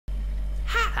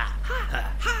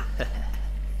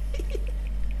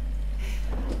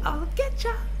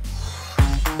picture?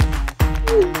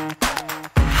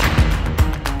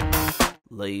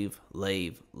 Leave,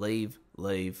 leave, leave,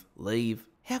 leave, leave.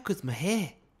 How good's my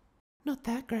hair? Not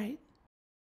that great.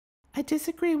 I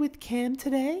disagree with Cam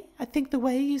today. I think the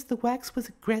way he used the wax was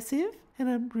aggressive, and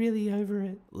I'm really over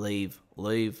it. Leave,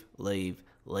 leave, leave,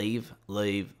 leave,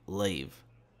 leave, leave.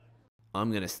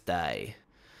 I'm gonna stay.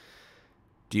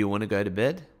 Do you want to go to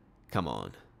bed? Come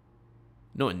on.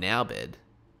 Not in our bed.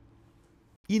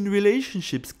 In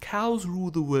relationships, cows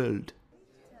rule the world.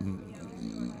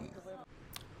 I'm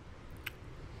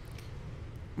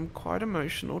quite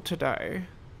emotional today.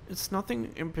 It's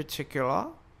nothing in particular.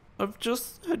 I've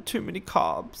just had too many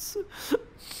carbs.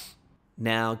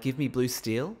 Now give me blue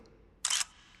steel.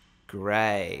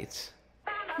 Great.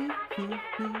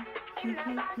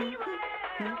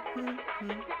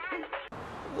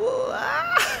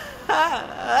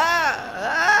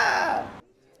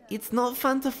 It's not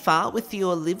fun to fart with you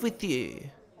or live with you.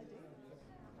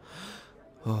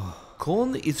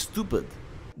 Corn is stupid.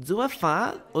 Do a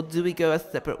fart or do we go our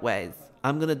separate ways?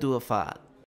 I'm gonna do a fart.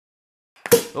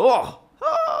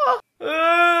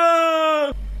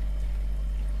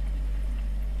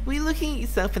 Were you looking at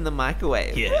yourself in the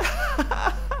microwave?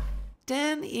 Yeah.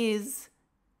 Dan is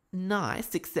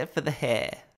nice except for the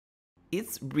hair.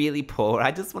 It's really poor.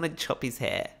 I just want to chop his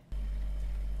hair.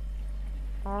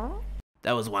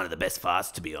 That was one of the best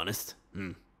farts, to be honest.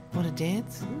 Want to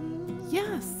dance?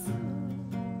 Yes.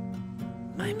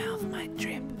 My mouth might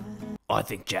drip. I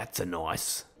think jats are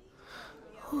nice.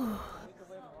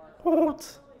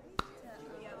 What?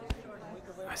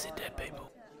 I said dead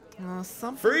people.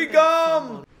 Free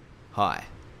gum! Hi.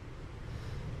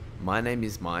 My name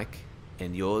is Mike,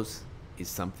 and yours is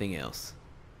something else.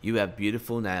 You have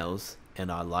beautiful nails,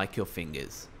 and I like your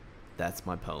fingers. That's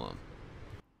my poem.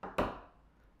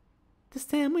 The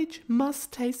sandwich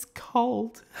must taste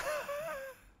cold.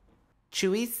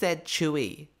 Chewy said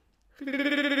chewy.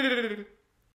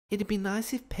 It'd be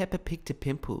nice if Peppa picked a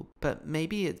pimple, but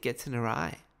maybe it gets in her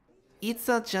eye. It's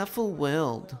a Jaffle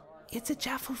world. It's a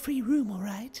Jaffle-free room,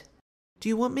 alright? Do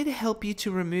you want me to help you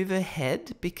to remove her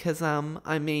head? Because,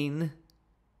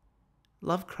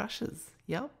 love crushes.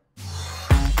 Yep.